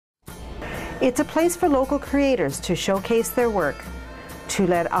It's a place for local creators to showcase their work, to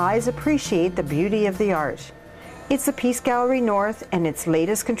let eyes appreciate the beauty of the art. It's the Peace Gallery North, and its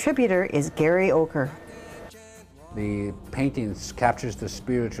latest contributor is Garry Oker. The painting captures the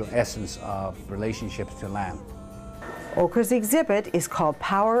spiritual essence of relationships to land. Oker's exhibit is called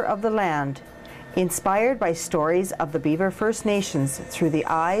Power of the Land, inspired by stories of the Beaver First Nations through the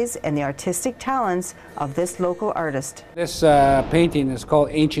eyes and the artistic talents of this local artist. This painting is called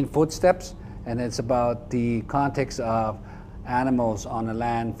Ancient Footsteps, and it's about the context of animals on the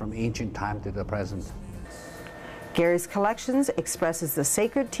land from ancient time to the present. Garry's collections expresses the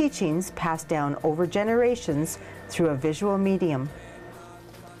sacred teachings passed down over generations through a visual medium.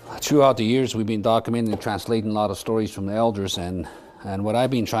 Throughout the years, we've been documenting and translating a lot of stories from the elders, and what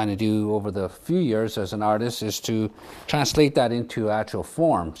I've been trying to do over the few years as an artist is to translate that into actual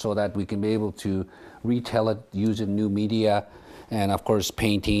form so that we can be able to retell it using new media and, of course,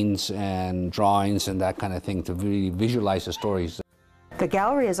 paintings and drawings and that kind of thing to really visualize the stories. The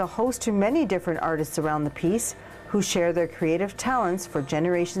gallery is a host to many different artists around the piece who share their creative talents for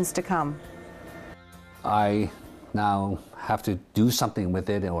generations to come. I now have to do something with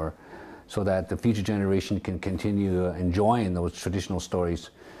it, or so that the future generation can continue enjoying those traditional stories.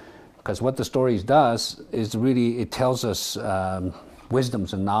 Because what the stories does is really, it tells us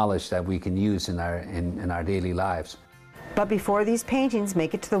wisdoms and knowledge that we can use in our daily lives. But before these paintings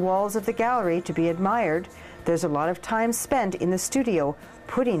make it to the walls of the gallery to be admired, there's a lot of time spent in the studio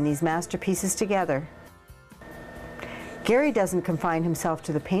putting these masterpieces together. Garry doesn't confine himself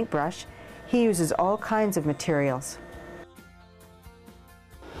to the paintbrush. He uses all kinds of materials.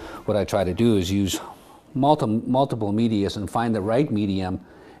 What I try to do is use multiple medias and find the right medium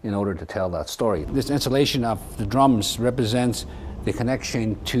in order to tell that story. This installation of the drums represents the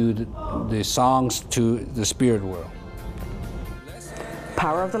connection to the songs to the spirit world.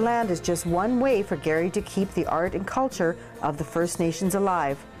 Power of the Land is just one way for Garry to keep the art and culture of the First Nations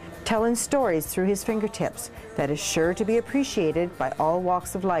alive, telling stories through his fingertips that is sure to be appreciated by all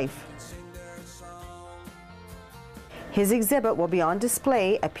walks of life. His exhibit will be on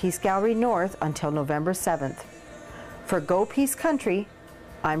display at Peace Gallery North until November 7th. For Go Peace Country,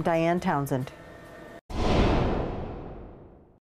 I'm Diane Townsend.